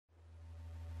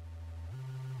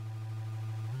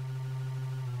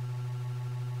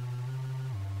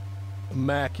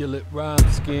Immaculate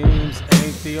rhyme schemes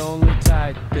ain't the only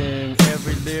tight thing.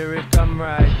 Every lyric I'm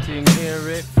writing, hear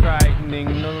it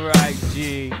frightening the right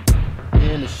G.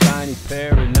 In a shiny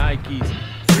pair of Nikes,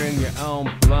 bring your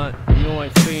own blunt. You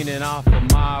ain't fiending off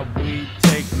of my weed,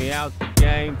 take me out the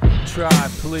game. Try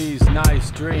please, nice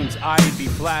dreams. I be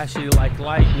flashy like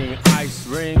lightning, ice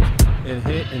rings, and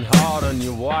hitting hard on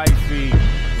your wifey.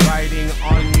 Writing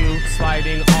on you,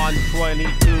 sliding on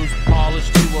 22s,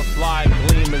 polished to a fly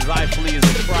gleam as I flee as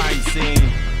a crime scene.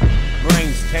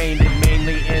 Brains tainted,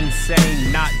 mainly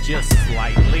insane, not just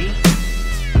slightly.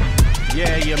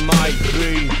 Yeah, you might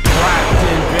be wrapped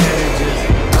in bandages,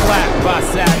 clapped by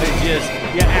savages.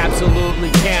 You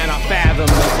absolutely cannot fathom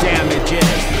the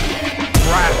damages.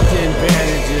 Wrapped in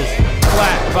bandages,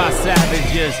 clapped by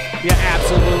savages. You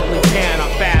absolutely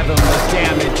cannot fathom the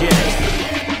damages.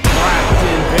 Wrapped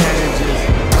in bandages,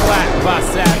 clapped by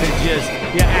savages.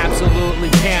 You absolutely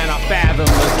cannot fathom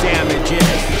the damages.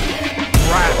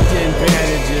 Wrapped in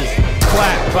bandages,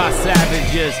 clapped by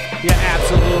savages. You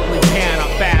absolutely cannot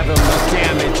fathom the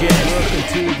damages. Look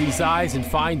into these eyes and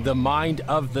find the mind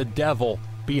of the devil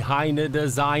behind the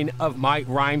design of my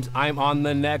rhymes. I'm on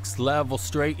the next level.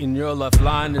 Straighten your left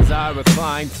line as I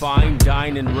recline, fine,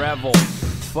 dine, and revel.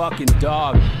 Fucking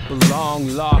dog, belong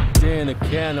locked in a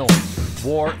kennel.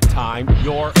 Wartime,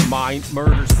 your mind,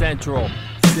 murder central.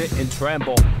 Sit and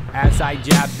tremble as I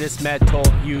jab this metal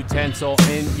utensil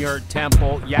in your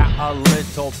temple. Yeah, a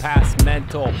little past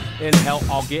mental. In hell,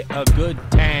 I'll get a good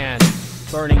tan.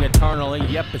 Burning eternally,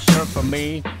 yep, it's sure for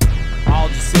me. I'll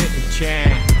just sit and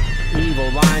chant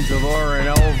evil lines over and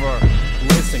over.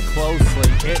 Listen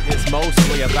closely, it is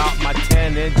mostly about my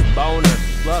 10-inch boner.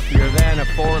 Luckier than a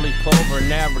 4-leaf clover,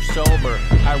 never sober.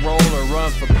 I roll or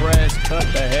run for press, cut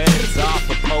the heads off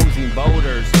opposing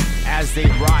voters. As they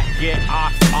rot, get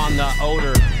off on the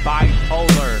odor.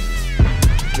 Bipolar,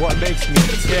 what makes me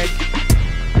tick?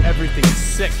 Everything's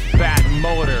sick, bad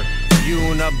motor.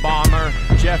 Unabomber,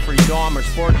 Jeffrey Dahmer,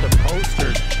 sport the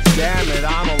posters. Damn it,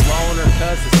 I'm a loner,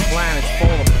 cause this planet's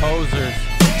full of posers.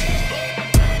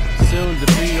 Soon to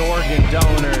be organ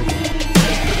donors.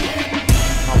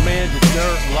 I'm in the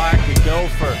dirt like a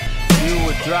gopher. You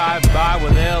would drive by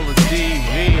with LSD,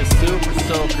 a super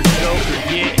soaker, joker,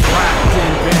 get wrapped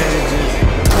in bandages,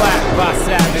 clapped by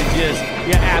savages.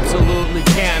 You absolutely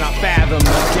cannot fathom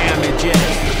the damages.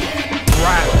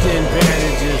 Wrapped in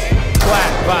bandages,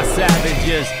 clapped by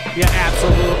savages. You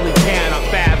absolutely cannot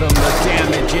fathom the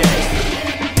damages.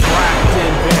 Wrapped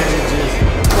in bandages,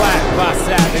 clapped by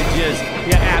savages.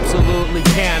 You absolutely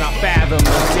cannot fathom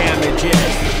the damages.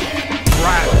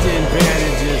 Wrapped in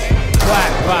bandages,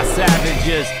 clapped by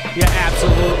savages. You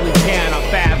absolutely